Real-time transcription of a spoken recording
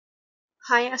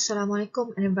Hi,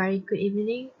 Assalamualaikum, and a very good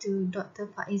evening to Dr.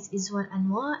 Faiz Izwan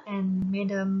Anwar and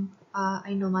Madam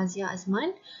Aino Mazia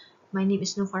Azman. My name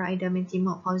is Nufar Aida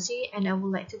Mentimok Fauzi, and I would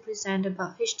like to present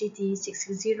about HTT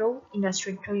 660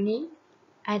 Industrial Training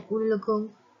at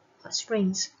Legong Hot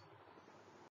Springs.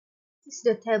 This is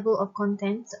the table of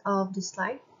contents of the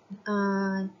slide.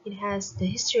 It has the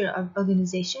history of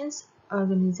organizations,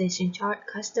 organization chart,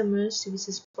 customers,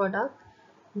 services, product,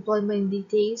 employment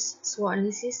details, SWOT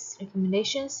analysis,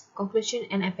 recommendations, conclusion,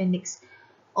 and appendix.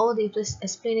 All the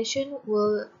explanation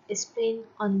will explain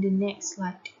on the next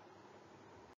slide.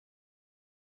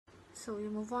 So we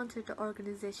move on to the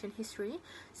organization history.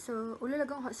 So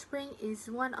Legong Hot Spring is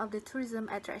one of the tourism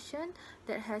attraction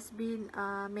that has been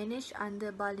managed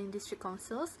under Baling District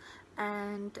Councils,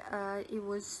 and it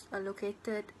was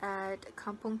located at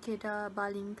Kampung Kedah,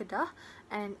 Baling, Kedah,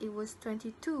 and it was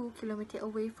 22 kilometers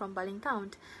away from Baling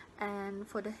town. And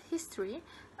for the history,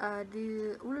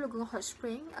 the Legong Hot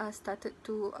Spring started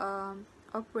to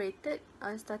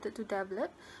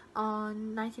develop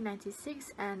on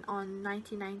 1996, and on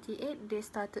 1998 they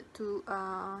started to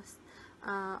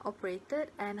operated.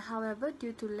 And however,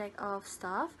 due to lack of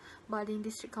staff, Baling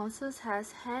District Councils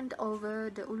has handed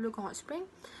over the Legong Hot Spring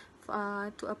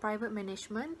to a private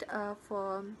management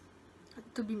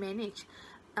to be managed.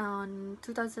 On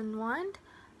 2001,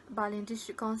 Baling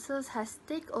District Councils has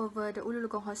taken over the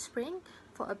Legong Hot Spring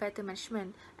for a better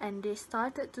management, and they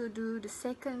started to do the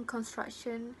second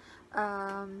construction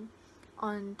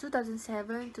on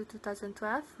 2007 to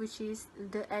 2012, which is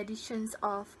the additions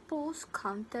of pools,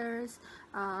 counters,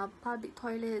 public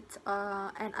toilets,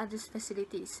 and other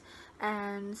facilities.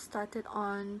 And started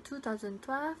on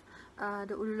 2012,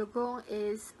 the Legong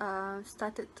is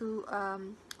started to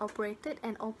operated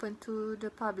and open to the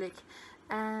public.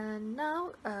 And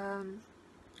now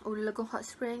Legong Hot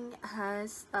Spring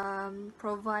has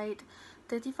provide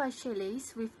 35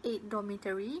 chalets with 8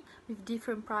 dormitory with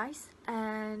different price,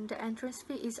 and the entrance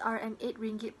fee is RM8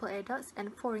 ringgit per adults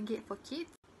and 4 ringgit for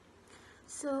kids.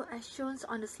 So as shown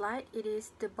on the slide, it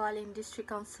is the Baling District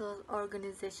Council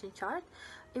organization chart.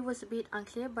 It was a bit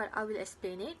unclear, but I will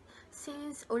explain it.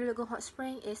 Since Legong Hot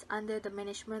Spring is under the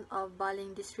management of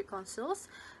Baling District Councils,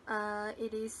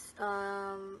 it is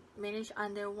managed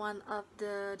under one of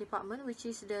the department, which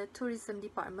is the tourism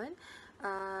department.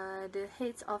 The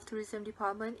heads of tourism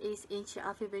department is Encik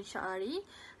Afif bin Syari,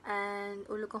 and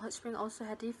Legong Hot Spring also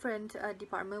had different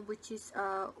department, which is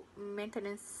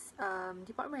maintenance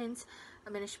departments,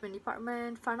 management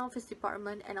department, front office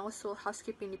department, and also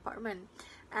housekeeping department.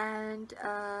 And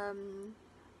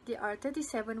there are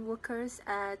 37 workers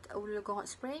at Legong Hot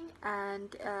Spring,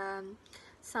 and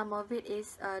some of it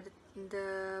is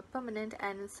the permanent,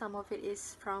 and some of it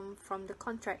is from the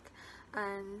contract.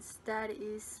 And that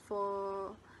is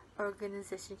for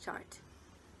organization chart.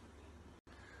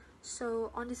 So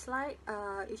on this slide,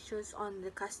 it shows on the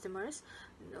customers.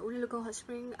 Legong Hot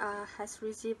Spring has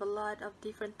received a lot of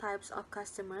different types of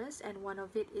customers, and one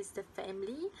of it is the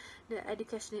family, the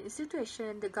educational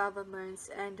institution, the governments,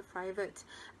 and the private.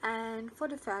 And for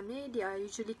the family, they are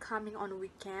usually coming on a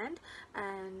weekend,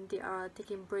 and they are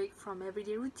taking break from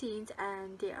everyday routines,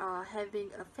 and they are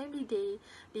having a family day.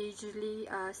 They usually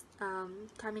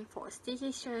coming for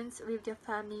staycations with their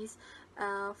families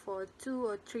for 2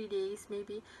 or 3 days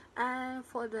maybe. And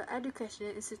for the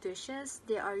educational institutions,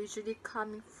 they are usually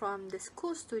coming from the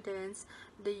school students,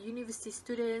 the university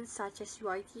students such as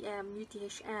UiTM,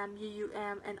 UTHM,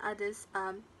 UUM, and others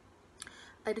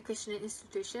educational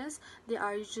institutions. They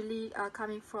are usually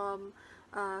coming for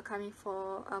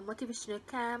motivational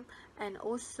camp and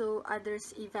also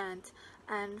others event.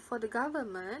 And for the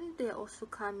government, they are also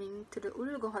coming to the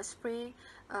Legong Hot Spring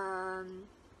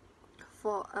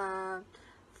for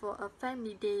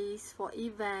family days, for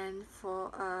event,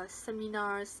 for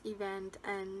seminars, event,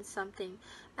 and something.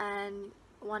 And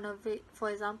one of it, for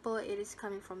example, it is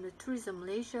coming from the Tourism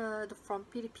Malaysia, from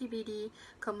PBD,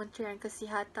 Kementerian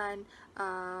Kesihatan,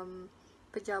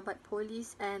 Pejabat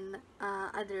Polis, and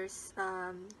others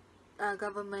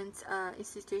government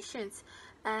institutions.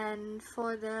 And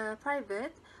for the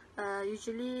private,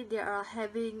 usually they are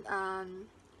having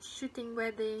shooting,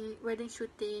 wedding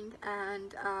shooting,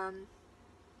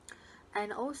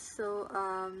 and also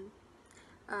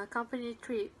company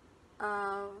trip,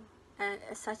 and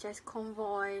such as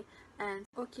convoy. And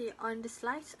okay, on the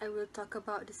slides I will talk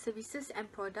about the services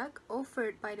and product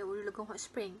offered by the Legong Hot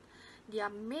Spring. Their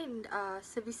main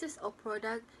services or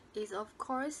product is of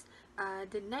course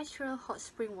the natural hot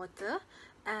spring water,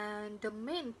 and the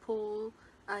main pool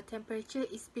temperature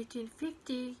is between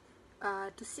 50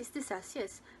 to 60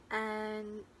 Celsius,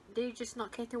 and they just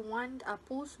not cater one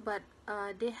pools, but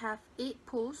they have 8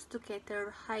 pools to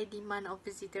cater high demand of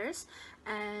visitors,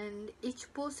 and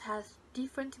each pool has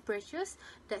different temperatures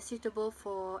that's suitable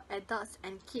for adults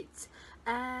and kids.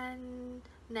 And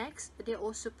next, they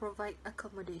also provide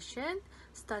accommodation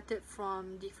started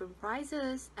from different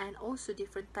prices and also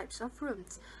different types of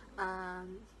rooms.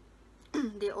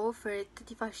 They offer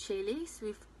 35 chalets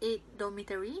with 8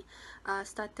 dormitory,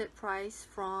 started price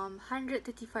from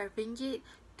 135 ringgit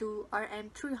to Rm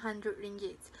 300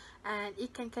 ringgit, and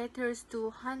it can cater to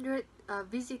 100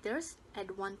 visitors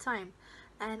at one time.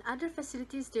 And other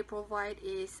facilities they provide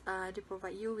is they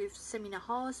provide you with seminar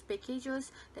halls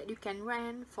packages that you can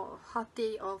rent for half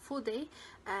day or full day,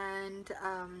 and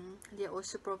they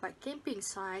also provide camping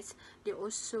sites. They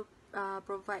also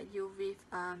provide you with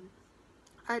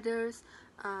others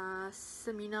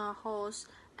seminar halls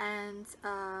and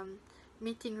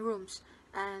meeting rooms.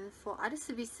 And for other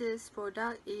services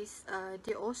product is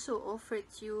they also offered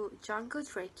you jungle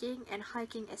trekking and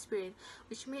hiking experience,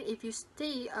 which means if you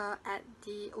stay at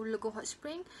the Legong Hot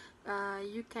Spring,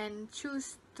 you can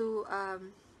choose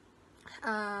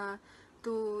uh,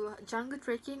 to jungle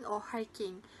trekking or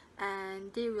hiking,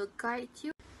 and they will guide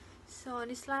you. So on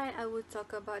this slide, I will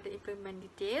talk about the employment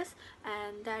details,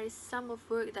 and there is some of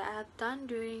work that I have done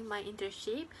during my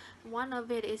internship. One of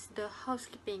it is the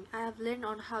housekeeping. I have learned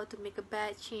on how to make a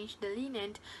bed, change the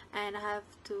linen, and I have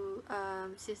to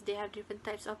since they have different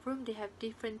types of room, they have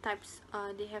different types.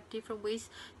 They have different ways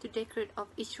to decorate of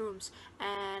each rooms,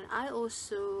 and I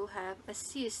also have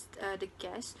assist the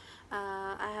guests.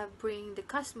 I have bring the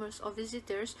customers or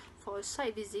visitors for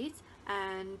site visits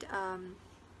and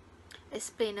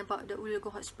explain about the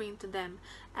Legong Hot Spring to them.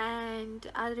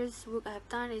 And others work I have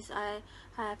done is I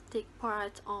have take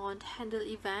part on handle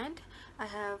event. I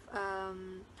have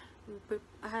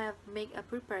make a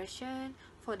preparation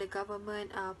for the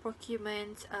government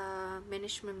procurement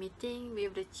management meeting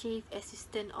with the chief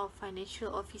assistant of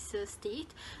financial officer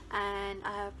state, and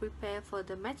I have prepared for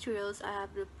the materials. I have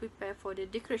prepared for the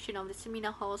decoration of the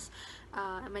seminar halls,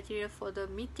 material for the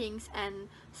meetings, and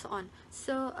so on.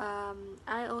 So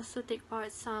I also take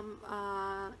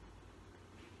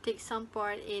some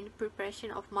part in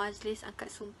preparation of Majlis Angkat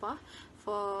Sumpah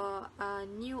for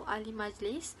new ahli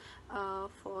majlis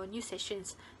for new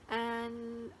sessions.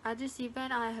 And others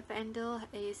event I have handled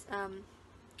is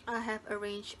I have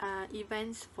arranged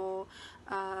events for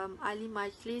ahli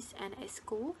majlis and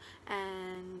exco,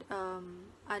 and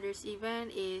others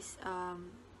event is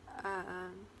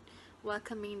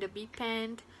welcoming the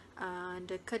BPAN,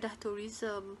 the Kedah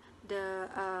tourism, the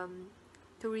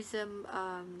tourism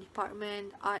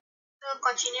department, art. To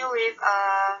continue with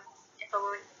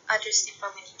others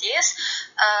employment details,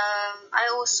 I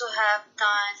also have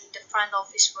done the front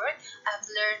office work. I've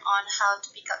learned on how to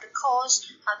pick up the calls,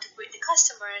 how to greet the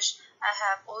customers. I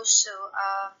have also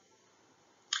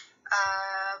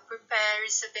prepare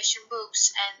reservation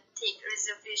books and take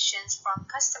reservations from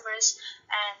customers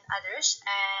and others.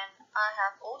 And I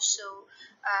have also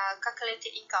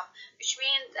calculated income, which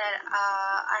means that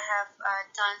I have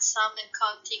done some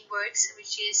accounting works,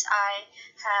 which is I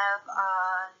have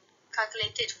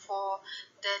calculated for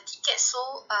the ticket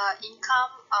sold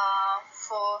income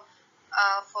for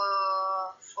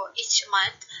each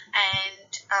month,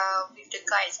 and with the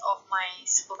guides of my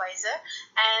supervisor.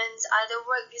 And other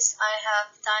work is I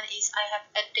have done is I have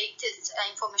updated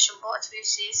information board,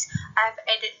 which is I have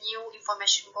added new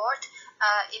information board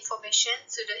information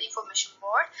to the information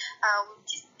board.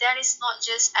 That is not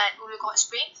just at Legong Hot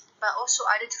Spring, but also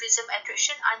other tourism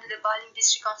attraction under the Baling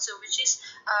District Council, which is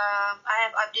I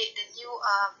have updated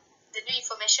the new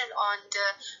information on the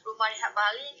Rumah Rehat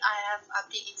Baling. I have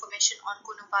updated information on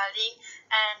Gunung Baling,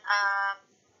 and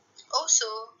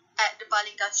also at the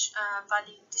Baling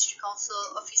District Council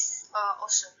office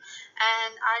also.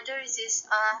 And others is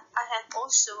I have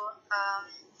also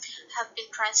have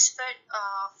been transferred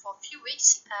for a few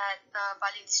weeks at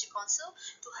Baling District Council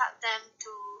to help them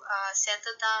to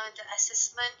settle down the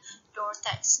assessment door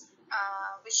tax,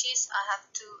 which is I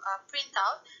have to print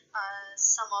out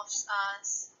some of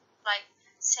like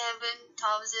 7,000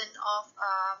 of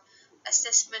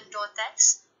assessment door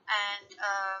tax, and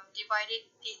divided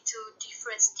into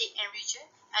different state and region,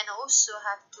 and also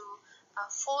have to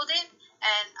fold it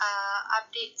and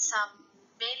update some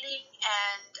mailing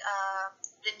and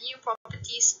the new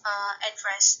properties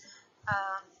address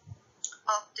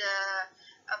of the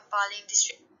Baling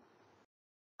district.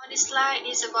 On this slide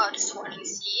is about the SWOT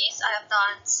analysis. I have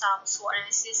done some SWOT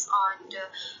analysis on the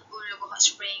Legong Hot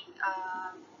Spring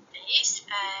place,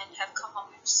 and have come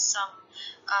up with some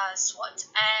SWOT.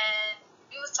 And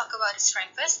we will talk about the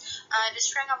strength first. The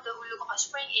strength of the Legong hot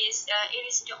spring is it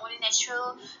is the only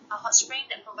natural hot spring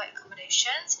that provide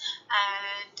accommodations,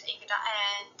 and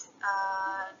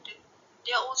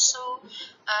they also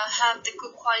have the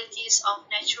good qualities of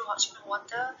natural hot spring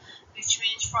water, which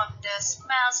means from the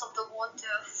smells of the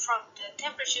water, from the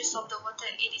temperatures of the water,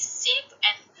 it is safe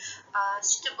and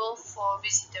suitable for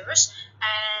visitors.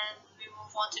 And we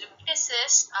move on to the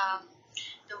weaknesses.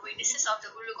 The weaknesses of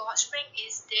the Legong hot spring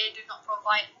is they do not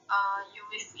provide you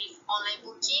with online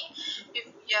booking. You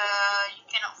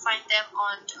cannot find them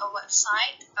on a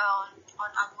website, on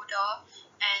Agoda,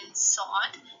 and so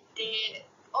on. They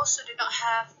also do not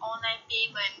have online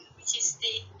payment, which is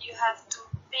you have to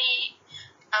pay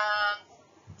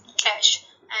cash,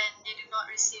 and they do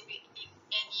not receive it in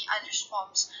any other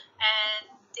forms. And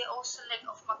they also lack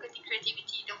of marketing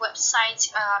creativity. The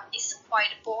website is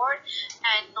quite bored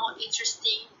and not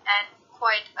interesting and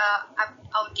quite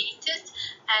outdated,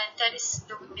 and that is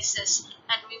the weaknesses.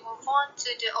 And we move on to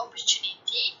the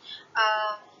opportunity.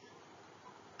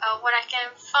 What I can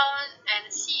find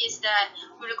and see is that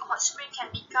Legong Hot Spring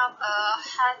can become a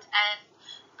health and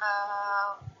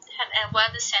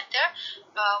wellness center,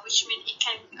 which means it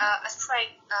can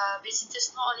attract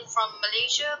visitors not only from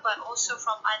Malaysia but also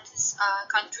from other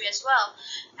country as well,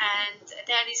 and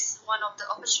that is one of the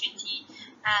opportunity.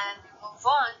 And we move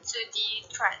on to the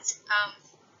threats.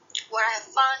 What I have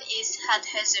found is health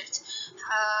hazard.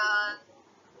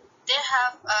 They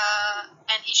have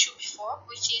an issue before,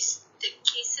 which is the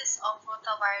cases of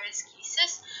rotavirus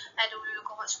cases at the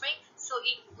Legong Hot Spring, so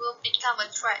it will become a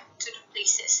threat to the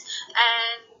places,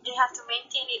 and they have to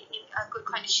maintain it in a good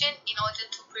condition in order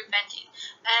to prevent it.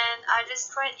 And other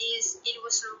threat is it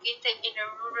was located in a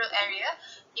rural area.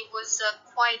 It was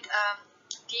quite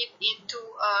deep into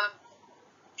a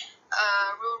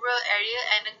rural area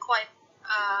and a quite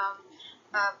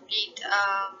big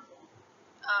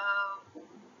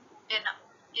then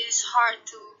it is hard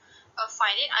to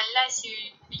find it unless you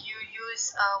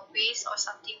use Waze or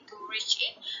something to reach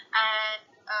it. And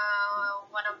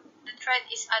one of the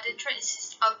other threat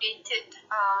is outdated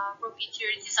room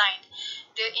interior design.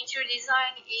 The interior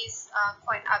design is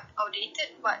quite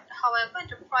outdated, but however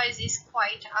the price is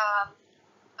quite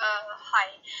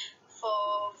high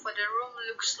for the room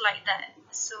looks like that.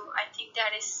 So I think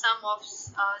that is some of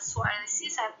SWOT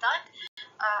analysis I've done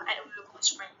at Legong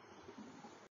Spring.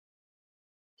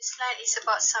 This slide is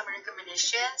about some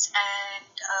recommendations,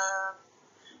 and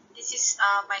this is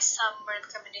my summary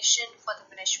recommendation for the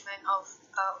management of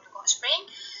Legong Spring.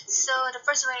 So the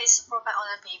first one is provide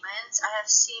online payments. I have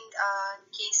seen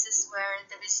cases where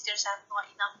the visitors have not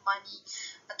enough money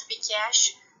to pay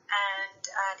cash, and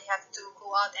they have to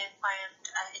go out and find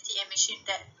an ATM machine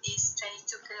that is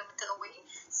 22 kilometers away.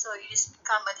 So it has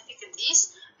become a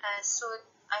difficulties. So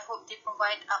I hope they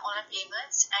provide online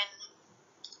payments. And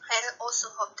I also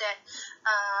hope that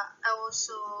I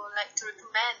also like to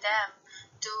recommend them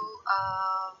to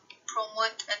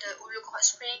promote the Legong Hot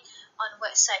Spring on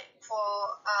website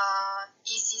for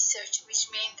easy search,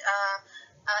 which means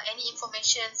any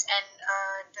informations and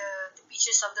the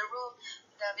pictures of the room,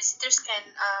 the visitors can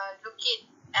locate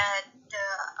at the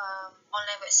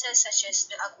online websites such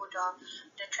as the Agoda,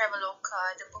 the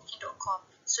Traveloka, the Booking.com.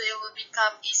 So it will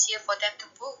become easier for them to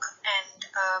book and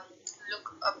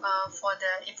look for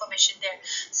the information there.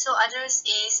 So others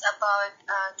is about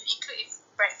to include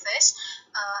breakfast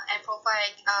and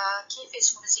provide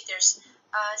cafes for visitors.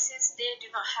 Since they do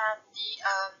not have the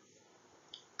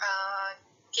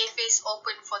cafes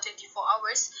open for 24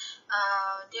 hours,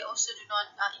 they also do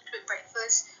not include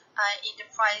breakfast in the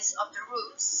price of the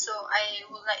rooms. So I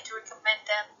would like to recommend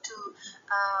them to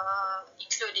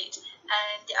include it.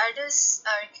 And the others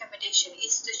recommendation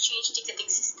is to change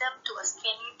ticketing system to a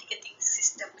scanning ticketing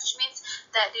system, which means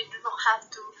that they do not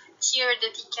have to tier the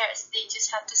tickets, they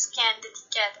just have to scan the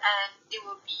ticket and it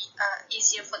will be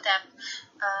easier for them.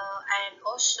 And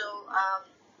also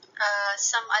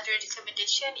some other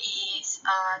recommendation is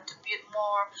to build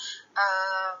more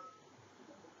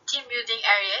team building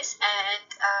areas and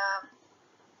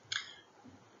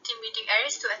team building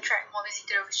areas to attract more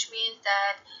visitors, which means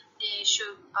that they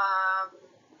should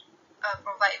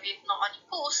provide with not only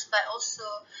pools but also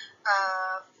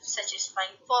such as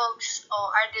flying fox or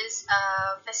others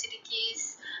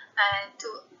facilities, and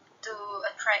to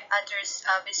attract others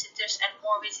visitors and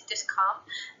more visitors come.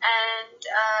 And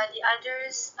the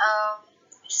others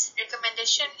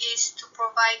recommendation is to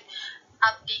provide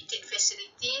updated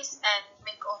facilities and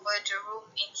make over the room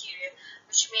interior,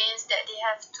 which means that they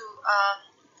have to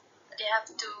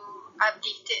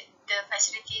update the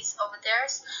facilities over there,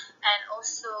 and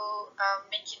also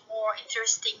make it more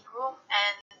interesting room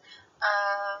and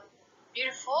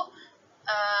beautiful,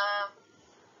 uh,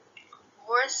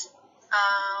 worth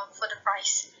for the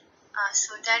price.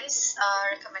 So that is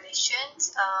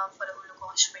recommendations for the Ulu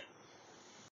Gong Spring.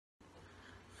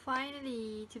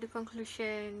 Finally, to the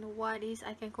conclusion, what is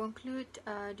I can conclude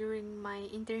during my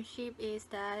internship is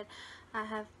that I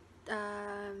have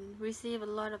received a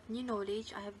lot of new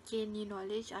knowledge. I have gained new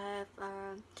knowledge. I have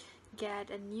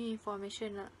get a new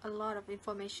information, a lot of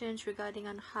information regarding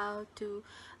on how to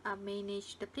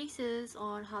manage the places,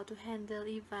 on how to handle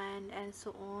event and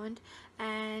so on.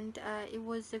 And it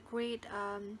was a great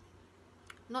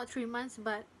not 3 months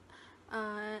but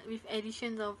with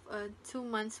additions of 2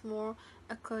 months more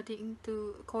according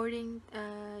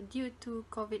due to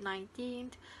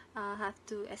COVID-19. Have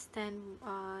to extend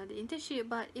the internship,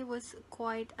 but it was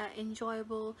quite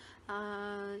enjoyable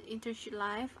internship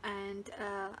life. And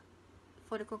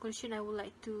for the conclusion, I would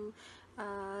like to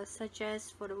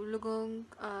suggest for the Legong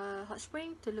hot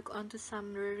spring to look onto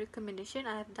some recommendation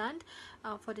I have done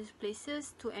for these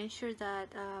places to ensure that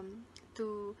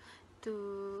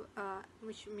to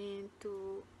which mean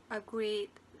to upgrade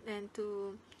and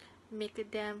to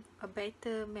make them a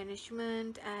better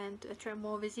management and to attract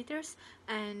more visitors,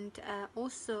 and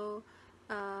also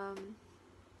um,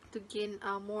 to gain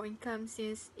more income,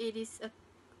 since it is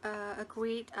a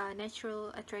great natural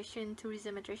attraction,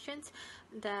 tourism attractions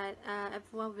that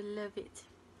everyone will love it.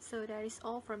 So that is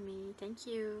all from me. Thank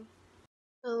you.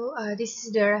 So this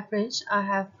is the reference I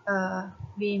have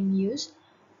been used.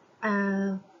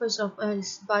 First of all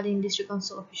is Badin District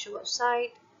Council official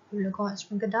website, Legong Hot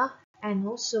Spring Kedah, and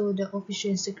also the official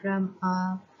Instagram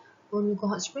for Legong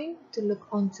Hot Spring to look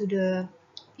onto the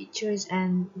pictures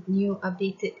and new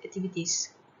updated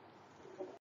activities.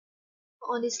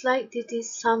 On this slide, this is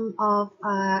some of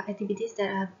activities that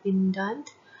have been done.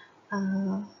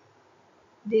 Uh,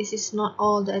 this is not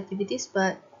all the activities,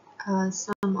 but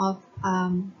some of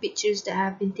pictures that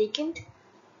have been taken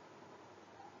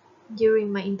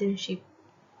during my internship.